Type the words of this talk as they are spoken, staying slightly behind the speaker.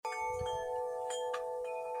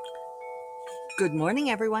Good morning,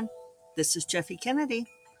 everyone. This is Jeffe Kennedy,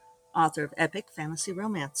 author of Epic Fantasy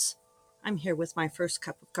Romance. I'm here with my first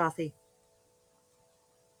cup of coffee.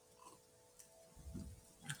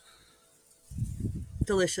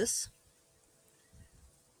 Delicious.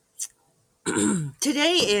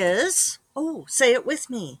 Today is, say it with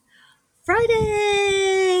me, Friday,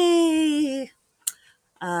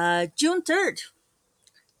 June 3rd,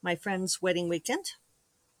 my friend's wedding weekend.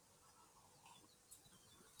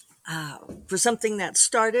 For something that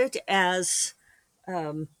started as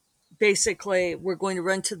basically we're going to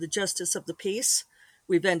run to the justice of the peace,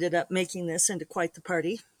 we've ended up making this into quite the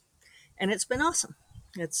party, and it's been awesome.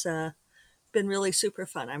 It's been really super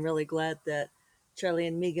fun. I'm really glad that Charlie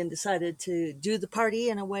and Megan decided to do the party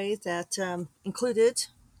in a way that included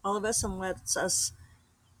all of us and lets us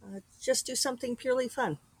just do something purely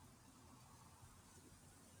fun.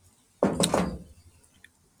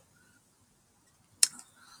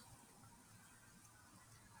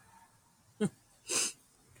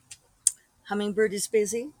 Hummingbird is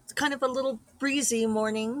busy. It's kind of a little breezy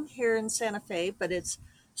morning here in Santa Fe, but it's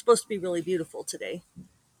supposed to be really beautiful today.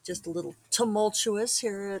 Just a little tumultuous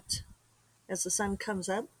as the sun comes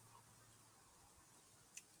up,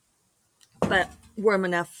 but warm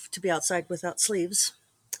enough to be outside without sleeves.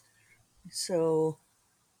 So,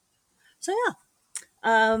 so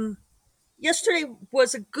yeah. Yesterday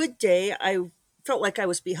was a good day. I felt like I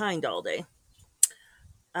was behind all day.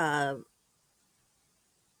 Uh,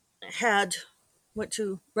 had went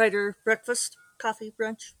to writer breakfast, coffee,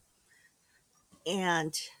 brunch,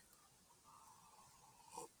 and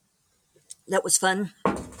that was fun.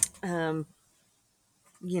 Um,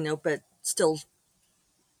 but still,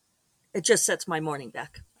 it just sets my morning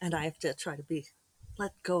back, and I have to try to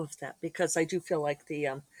let go of that because I do feel like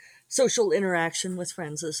the social interaction with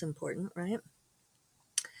friends is important, right?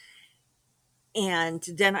 And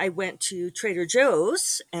then I went to Trader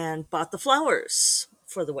Joe's and bought the flowers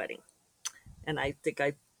for the wedding. And I think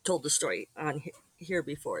I told the story on here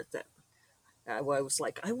before that I was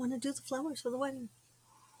like, I want to do the flowers for the wedding.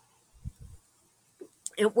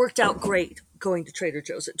 It worked out great going to Trader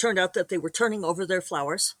Joe's. It turned out that they were turning over their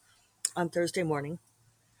flowers on Thursday morning.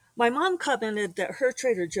 My mom commented that her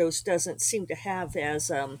Trader Joe's doesn't seem to have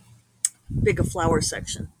as big a flower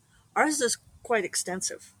section. Ours is quite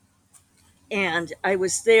extensive. And I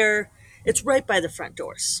was there, it's right by the front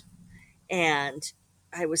doors. And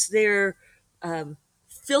I was there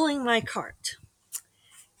filling my cart.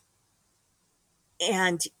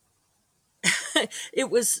 And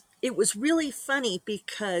it was really funny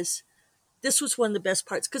because this was one of the best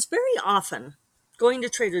parts, because very often going to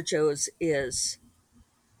Trader Joe's is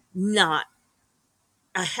not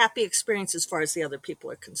a happy experience as far as the other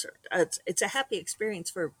people are concerned. It's a happy experience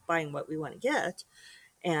for buying what we want to get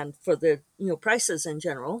and for the prices in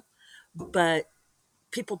general, but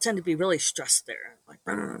people tend to be really stressed there, like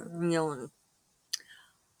and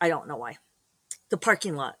I don't know why. The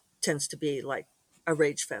parking lot tends to be like a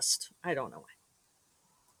rage fest. I don't know why.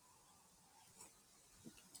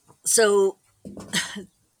 So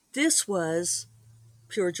this was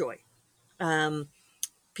pure joy. Um,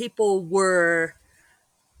 People were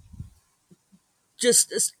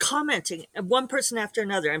just commenting, one person after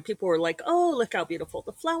another, and people were like, oh, look how beautiful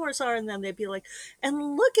the flowers are. And then they'd be like,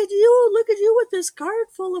 and look at you with this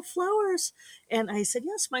cart full of flowers. And I said,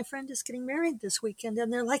 yes, my friend is getting married this weekend.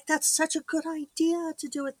 And they're like, that's such a good idea to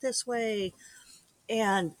do it this way.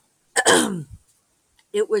 And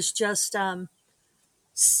it was just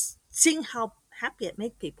seeing how happy it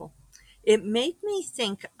made people. It made me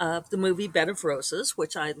think of the movie Bed of Roses,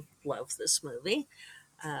 which I love this movie,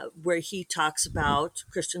 where he talks about,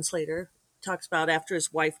 Christian Slater talks about after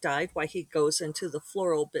his wife died, why he goes into the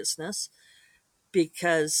floral business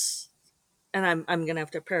because, and I'm going to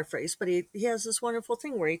have to paraphrase, but he has this wonderful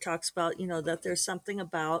thing where he talks about, that there's something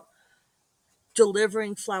about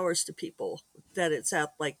delivering flowers to people, that it's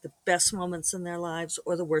at like the best moments in their lives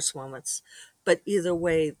or the worst moments. But either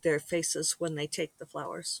way, their faces when they take the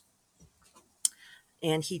flowers.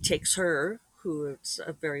 And he takes her, who is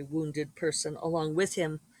a very wounded person, along with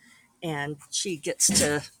him, and she gets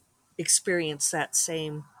to experience that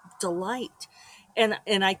same delight. And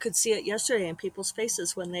I could see it yesterday in people's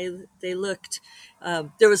faces when they looked.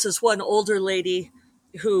 There was this one older lady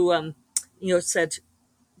who said,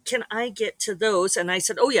 can I get to those? And I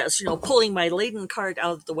said, oh yes, pulling my laden cart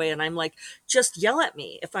out of the way, and I'm like, just yell at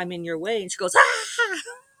me if I'm in your way. And she goes, ah.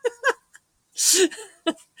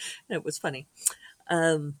 It was funny.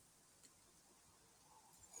 um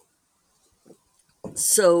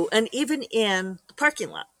So, and even in the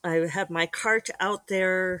parking lot, I had my cart out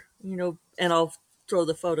there, and I'll throw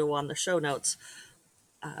the photo on the show notes.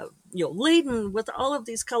 laden with all of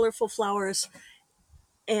these colorful flowers.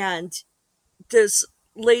 And this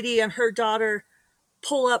lady and her daughter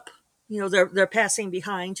pull up. They're passing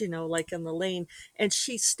behind, like in the lane, and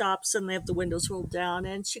she stops and they have the windows rolled down,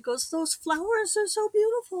 and she goes, "Those flowers are so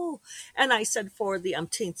beautiful." And I said for the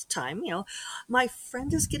umpteenth time, "My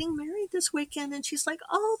friend is getting married this weekend," and she's like,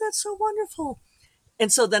 "Oh, that's so wonderful."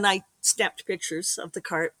 And so then I snapped pictures of the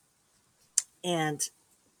cart and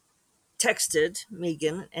texted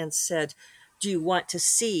Megan and said, "Do you want to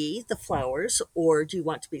see the flowers or do you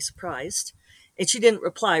want to be surprised?" And she didn't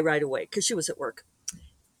reply right away because she was at work.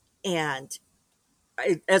 And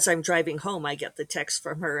as I'm driving home, I get the text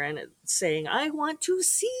from her and it's saying, "I want to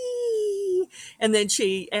see." And then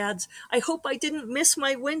she adds, "I hope I didn't miss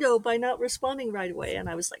my window by not responding right away." And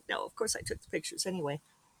I was like, "No, of course I took the pictures anyway,"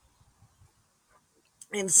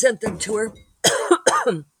 and sent them to her.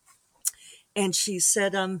 And she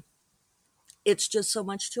said, "It's just so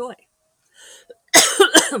much joy."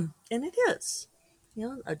 And it is,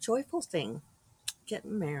 a joyful thing,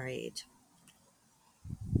 getting married.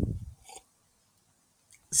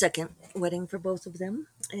 Second wedding for both of them.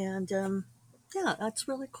 And yeah, that's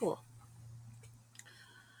really cool.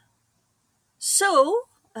 So,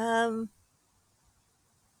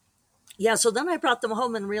 yeah, so then I brought them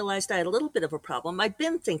home and realized I had a little bit of a problem. I'd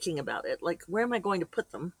been thinking about it, like, where am I going to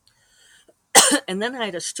put them? And then I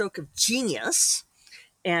had a stroke of genius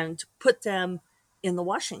and put them in the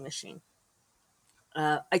washing machine.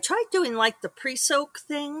 I tried doing like the pre soak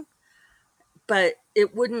thing, but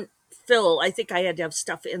it wouldn't fill. I think I had to have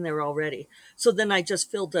stuff in there already. So then I just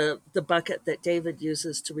filled the bucket that David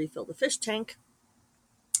uses to refill the fish tank,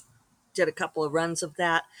 did a couple of runs of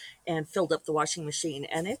that, and filled up the washing machine.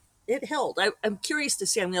 And it held. I'm curious to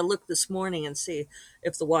see. I'm going to look this morning and see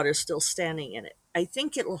if the water's still standing in it. I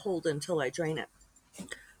think it will hold until I drain it.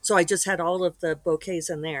 So I just had all of the bouquets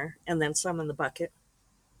in there and then some in the bucket.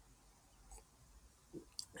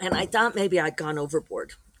 And I thought maybe I'd gone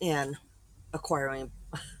overboard in acquiring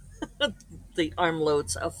the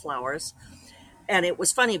armloads of flowers. And it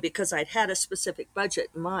was funny because I'd had a specific budget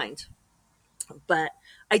in mind, but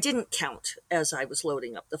I didn't count as I was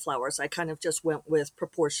loading up the flowers. I kind of just went with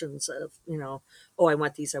proportions of, oh, I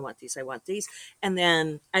want these, I want these, I want these. And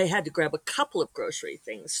then I had to grab a couple of grocery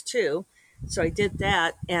things too. So I did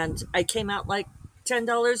that and I came out like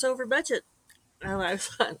 $10 over budget. And I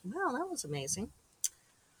thought, wow, that was amazing.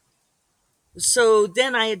 So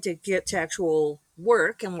then I had to get to actual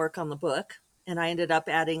work and work on the book. And I ended up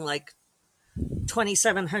adding like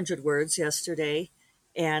 2,700 words yesterday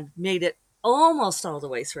and made it almost all the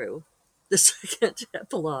way through the second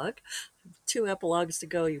epilogue. 2 epilogues to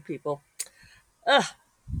go, you people. Ugh.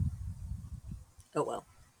 Oh well.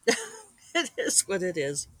 It is what it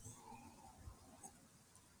is.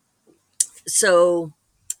 So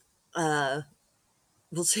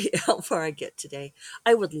we'll see how far I get today.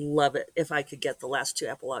 I would love it if I could get the last 2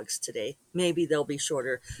 epilogues today. Maybe they'll be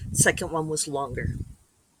shorter. Second one was longer,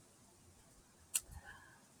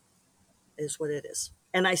 is what it is.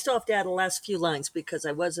 And I still have to add the last few lines because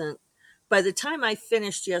I wasn't, by the time I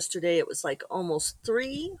finished yesterday, it was like almost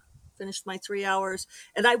 3, finished my 3 hours.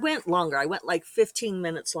 And I went longer. I went like 15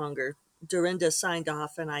 minutes longer. Dorinda signed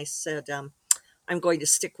off and I said, I'm going to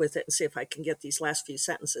stick with it and see if I can get these last few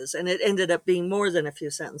sentences. And it ended up being more than a few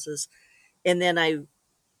sentences. And then I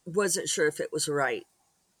wasn't sure if it was right.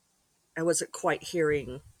 I wasn't quite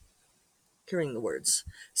hearing the words.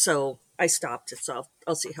 So I stopped it. So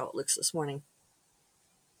I'll see how it looks this morning.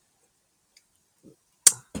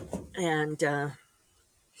 And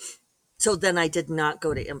so then I did not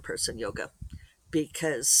go to in-person yoga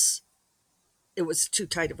because it was too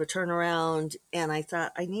tight of a turnaround. And I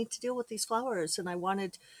thought, I need to deal with these flowers. And I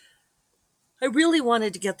really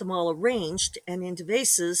wanted to get them all arranged and into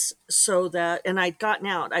vases so that, and I'd gotten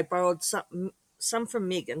out, I borrowed some from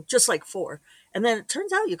Megan, just like 4. And then it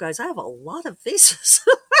turns out, you guys, I have a lot of vases.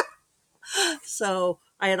 So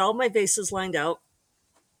I had all my vases lined out.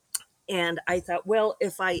 And I thought, well,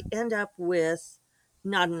 if I end up with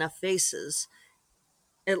not enough vases,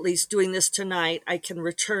 at least doing this tonight, I can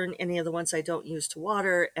return any of the ones I don't use to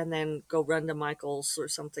water and then go run to Michael's or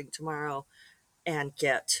something tomorrow and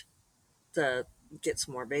get some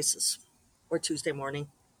more vases, or Tuesday morning.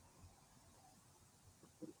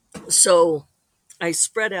 So I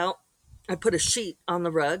spread out. I put a sheet on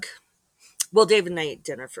the rug. Well, David and I ate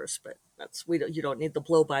dinner first, but you don't need the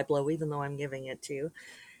blow by blow, even though I'm giving it to you.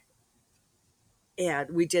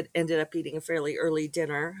 And we ended up eating a fairly early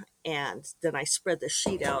dinner, and then I spread the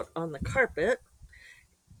sheet out on the carpet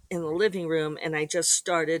in the living room, and I just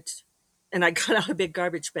started and I got out a big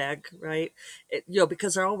garbage bag, right?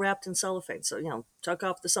 Because they're all wrapped in cellophane. So, took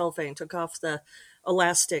off the cellophane, took off the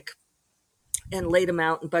elastic, and laid them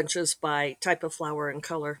out in bunches by type of flower and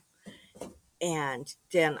color. And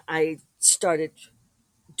then I started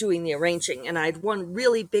doing the arranging, and I had one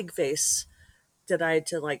really big vase that I had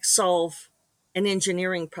to like solve an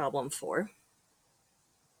engineering problem for,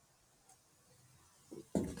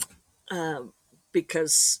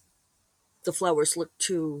 because the flowers looked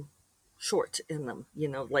too short in them,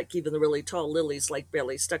 like even the really tall lilies like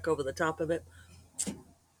barely stuck over the top of it.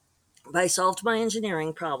 But I solved my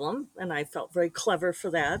engineering problem, and I felt very clever for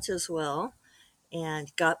that as well,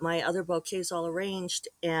 and got my other bouquets all arranged,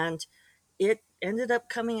 and it ended up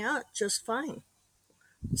coming out just fine.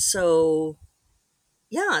 So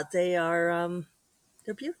yeah, they're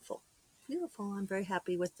beautiful, beautiful. I'm very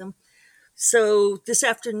happy with them. So this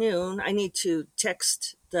afternoon, I need to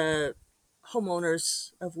text the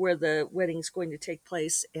homeowners of where the wedding is going to take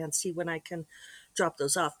place and see when I can drop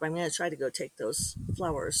those off. But I'm going to try to go take those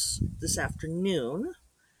flowers this afternoon,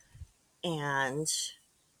 and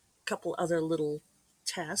a couple other little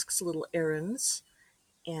tasks, little errands,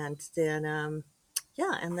 and then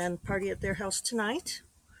yeah, and then party at their house tonight.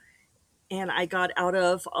 And I got out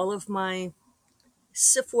of all of my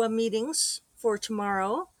SIFWA meetings for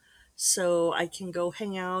tomorrow, so I can go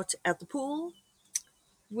hang out at the pool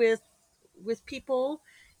with people,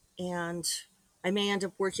 and I may end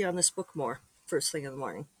up working on this book more first thing in the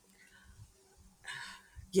morning.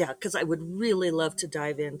 Yeah, because I would really love to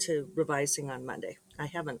dive into revising on Monday. I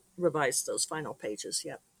haven't revised those final pages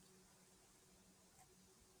yet.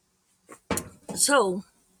 So,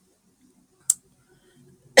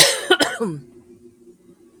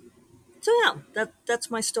 yeah, that's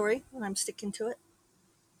my story, and I'm sticking to it.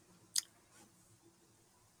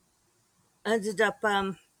 I ended up,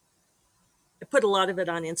 I put a lot of it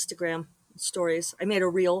on Instagram stories. I made a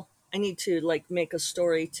reel. I need to like make a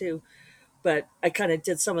story too, but I kind of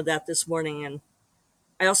did some of that this morning, and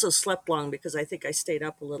I also slept long because I think I stayed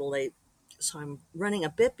up a little late. So I'm running a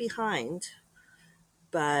bit behind,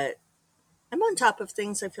 but I'm on top of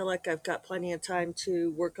things. I feel like I've got plenty of time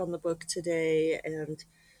to work on the book today and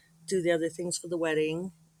do the other things for the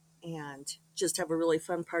wedding and just have a really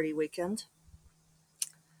fun party weekend.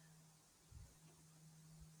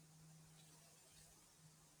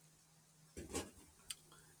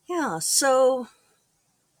 Yeah, so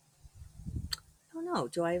I don't know.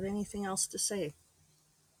 Do I have anything else to say?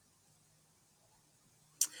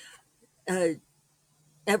 Uh,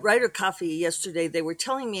 at Writer Coffee yesterday, they were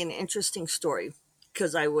telling me an interesting story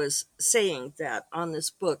because I was saying that on this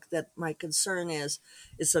book that my concern is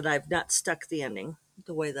that I've not stuck the ending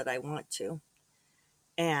the way that I want to.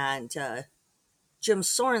 And Jim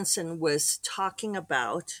Sorensen was talking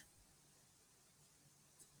about,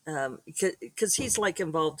 because he's like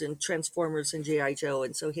involved in Transformers and GI Joe,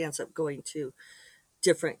 and so he ends up going to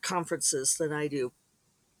different conferences than I do.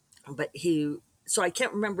 But so I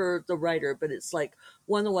can't remember the writer, but it's like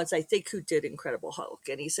one of the ones I think who did Incredible Hulk,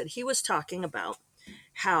 and he said he was talking about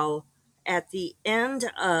how at the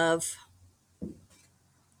end of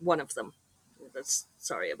one of them, that's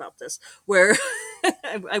sorry about this, where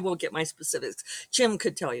I won't get my specifics. Jim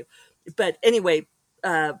could tell you, but anyway,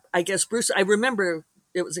 I guess Bruce. I remember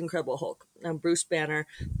it was Incredible Hulk. Bruce Banner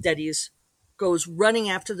that goes running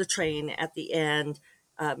after the train at the end.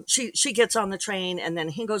 She gets on the train, and then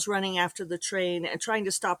he goes running after the train and trying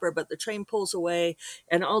to stop her, but the train pulls away,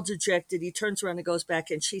 and all dejected, he turns around and goes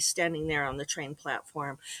back, and she's standing there on the train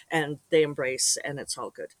platform, and they embrace, and it's all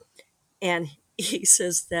good. And he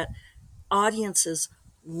says that audiences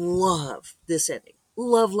love this ending.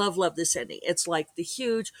 Love, love, love this ending. It's like the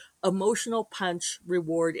huge emotional punch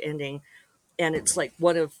reward ending. And it's like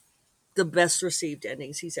one of the best received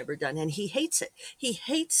endings he's ever done. And he hates it. He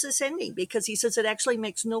hates this ending because he says it actually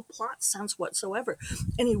makes no plot sense whatsoever.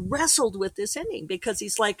 And he wrestled with this ending because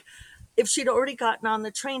he's like, if she'd already gotten on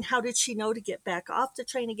the train, how did she know to get back off the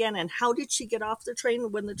train again? And how did she get off the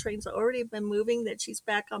train when the train's already been moving, that she's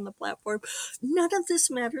back on the platform? None of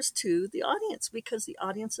this matters to the audience because the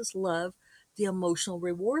audiences love the emotional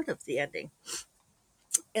reward of the ending.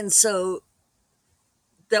 And so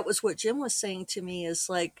that was what Jim was saying to me is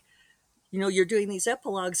like, you're doing these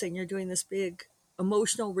epilogues and you're doing this big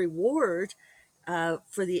emotional reward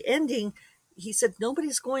for the ending. He said,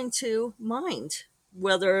 nobody's going to mind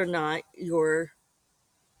whether or not your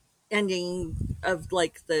ending of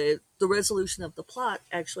like the resolution of the plot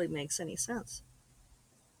actually makes any sense.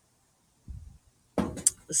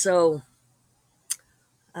 So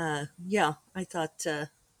yeah, I thought that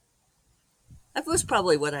was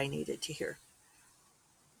probably what I needed to hear.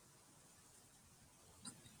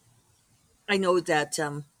 I know that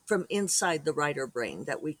from inside the writer brain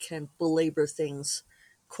that we can belabor things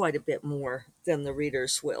quite a bit more than the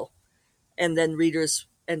readers will, and then readers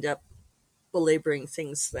end up belaboring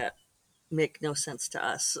things that make no sense to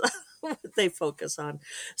us. What they focus on.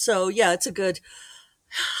 So yeah, it's a good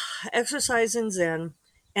exercise in Zen.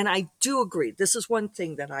 And I do agree. This is one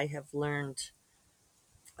thing that I have learned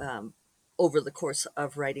um, over the course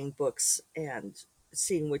of writing books and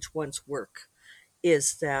seeing which ones work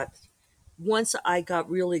is that once I got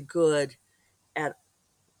really good at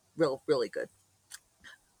really good.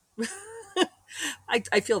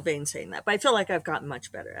 I feel vain saying that, but I feel like I've gotten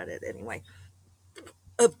much better at it anyway.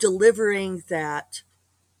 Of delivering that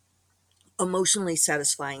emotionally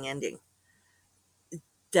satisfying ending,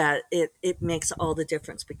 that it makes all the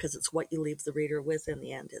difference because it's what you leave the reader with in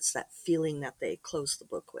the end. It's that feeling that they close the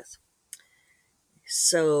book with.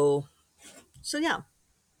 So yeah,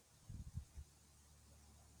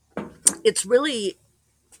 it's really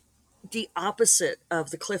the opposite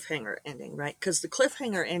of the cliffhanger ending, right? Because the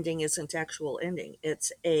cliffhanger ending isn't actual ending.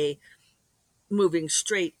 It's a moving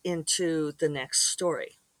straight into the next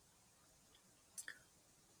story.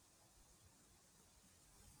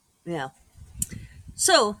 Yeah.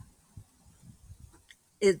 So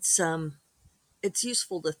it's it's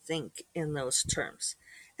useful to think in those terms.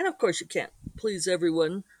 And of course you can't please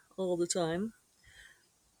everyone all the time.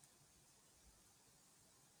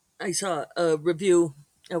 I saw a review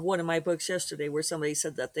of one of my books yesterday where somebody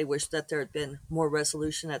said that they wished that there had been more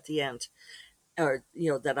resolution at the end, or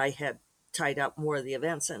that I had tied up more of the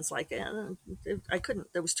events. And it's like I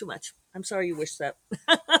couldn't. There was too much. I'm sorry you wish that.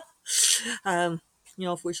 um,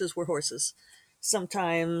 if wishes were horses,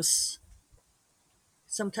 sometimes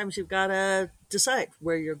you've got to decide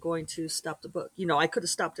where you're going to stop the book. I could have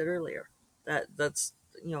stopped it earlier. That's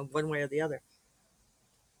one way or the other.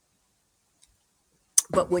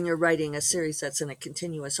 But when you're writing a series that's in a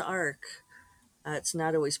continuous arc, it's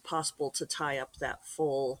not always possible to tie up that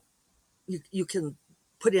full. You can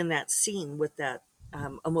put in that scene with that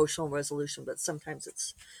emotional resolution, but sometimes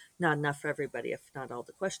it's not enough for everybody if not all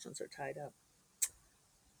the questions are tied up.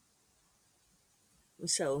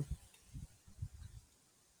 So,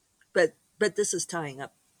 but this is tying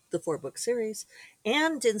up the 4-book series,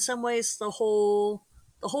 and in some ways the whole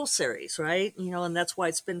series, right? And that's why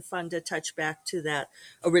it's been fun to touch back to that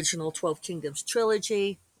original 12 Kingdoms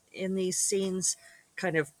trilogy in these scenes,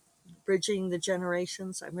 kind of bridging the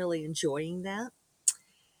generations. I'm really enjoying that.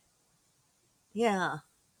 Yeah.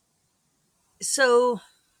 So,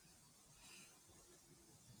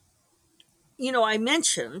 I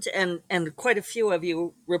mentioned, and quite a few of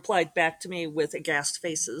you replied back to me with aghast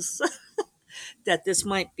faces, that this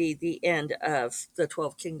might be the end of the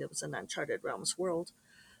 12 Kingdoms and Uncharted Realms world.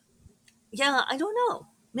 Yeah, I don't know.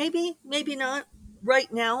 Maybe, maybe not.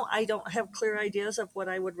 Right now, I don't have clear ideas of what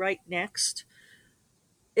I would write next.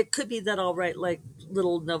 It could be that I'll write like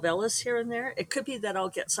little novellas here and there. It could be that I'll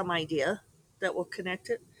get some idea that will connect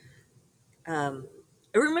it. Um,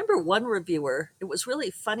 I remember one reviewer, it was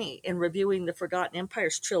really funny in reviewing the Forgotten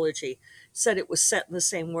Empires trilogy, said it was set in the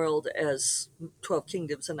same world as 12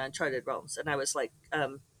 Kingdoms and Uncharted Realms. And I was like,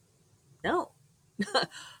 no,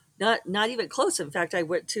 not even close. In fact, I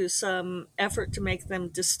went to some effort to make them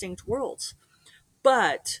distinct worlds.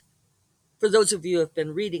 But for those of you who have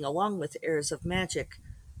been reading along with Heirs of Magic,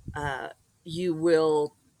 uh, you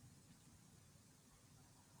will,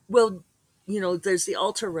 there's the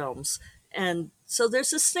Altar Realms. And so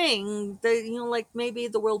there's this thing that, like maybe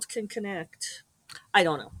the world can connect. I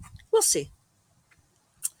don't know. We'll see.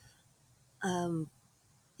 Um,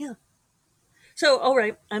 yeah. So, all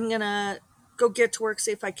right, I'm going to go get to work,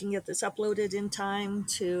 see if I can get this uploaded in time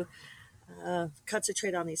to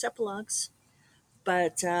concentrate on these epilogues.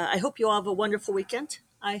 But I hope you all have a wonderful weekend.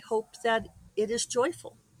 I hope that it is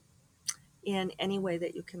joyful in any way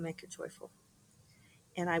that you can make it joyful.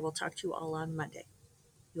 And I will talk to you all on Monday.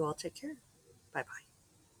 You all take care. Bye bye.